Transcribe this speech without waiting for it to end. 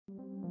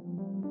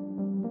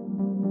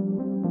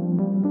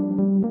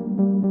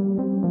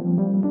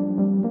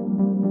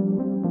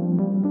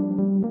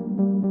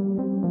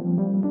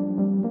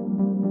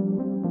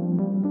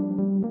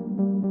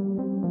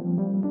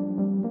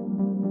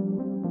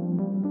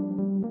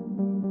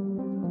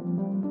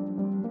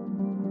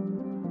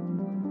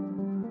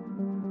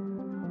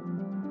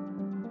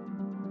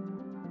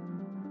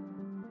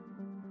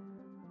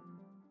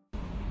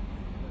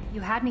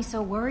had me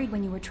so worried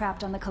when you were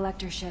trapped on the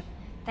collector ship.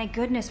 Thank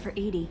goodness for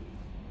Edie.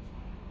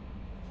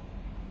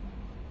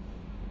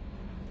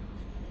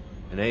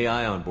 An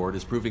AI on board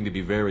is proving to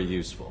be very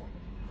useful.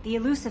 The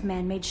Elusive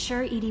Man made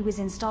sure Edie was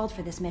installed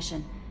for this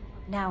mission.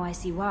 Now I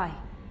see why.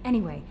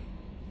 Anyway,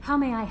 how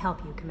may I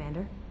help you,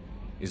 Commander?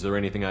 Is there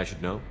anything I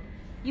should know?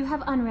 You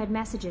have unread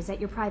messages at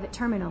your private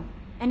terminal.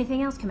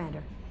 Anything else,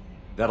 Commander?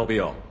 That'll be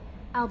all.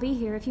 I'll be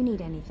here if you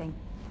need anything.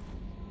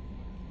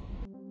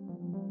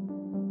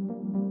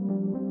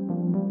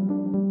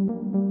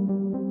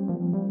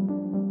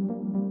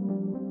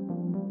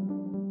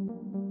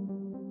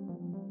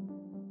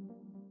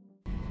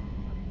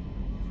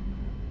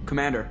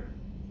 Commander.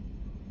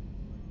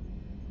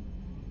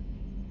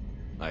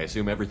 I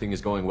assume everything is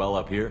going well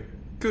up here?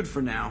 Good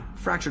for now.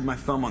 Fractured my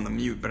thumb on the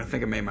mute, but I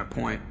think I made my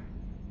point.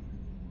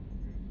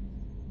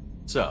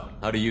 So,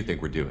 how do you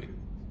think we're doing?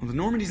 Well, the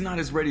Normandy's not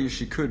as ready as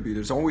she could be.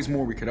 There's always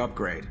more we could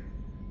upgrade.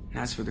 And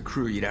as for the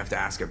crew, you'd have to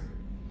ask a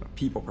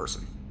people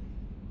person.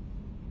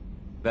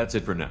 That's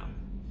it for now.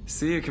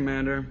 See you,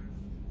 Commander.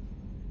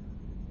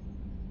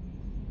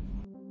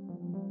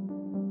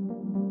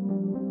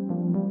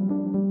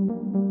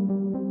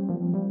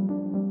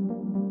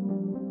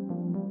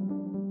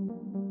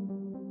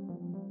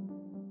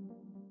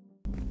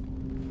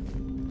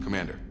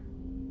 Commander,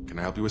 can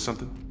I help you with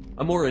something?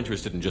 I'm more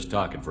interested in just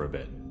talking for a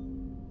bit.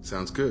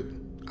 Sounds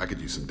good. I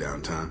could use some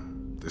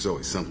downtime. There's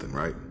always something,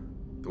 right?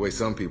 The way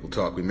some people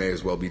talk, we may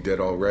as well be dead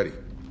already.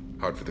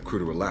 Hard for the crew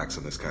to relax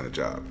on this kind of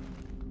job.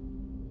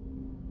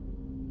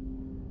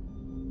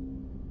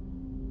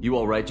 You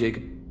all right,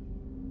 Jacob?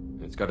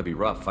 It's gotta be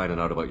rough finding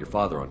out about your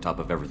father on top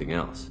of everything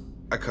else.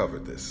 I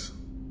covered this.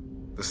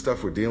 The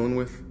stuff we're dealing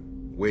with,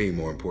 way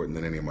more important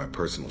than any of my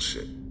personal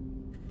shit.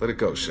 Let it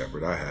go,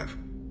 Shepard, I have.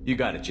 You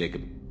got it,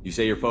 Jacob. You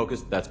say you're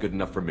focused, that's good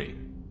enough for me.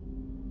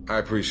 I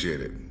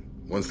appreciate it.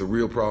 Once the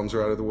real problems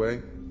are out of the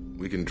way,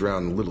 we can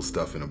drown the little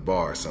stuff in a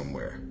bar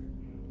somewhere.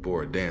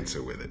 Bore a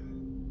dancer with it.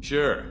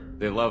 Sure,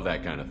 they love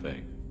that kind of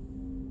thing.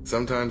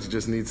 Sometimes you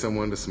just need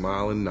someone to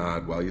smile and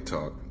nod while you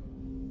talk.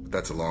 But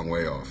that's a long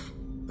way off.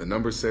 The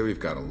numbers say we've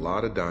got a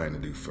lot of dying to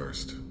do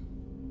first.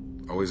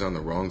 Always on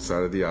the wrong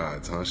side of the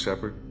odds, huh,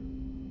 Shepard?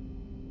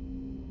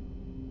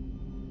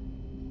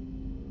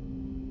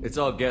 It's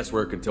all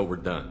guesswork until we're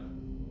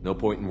done. No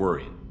point in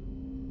worrying.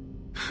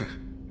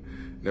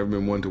 Never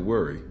been one to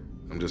worry.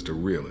 I'm just a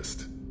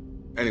realist.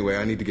 Anyway,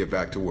 I need to get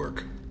back to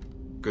work.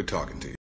 Good talking to you.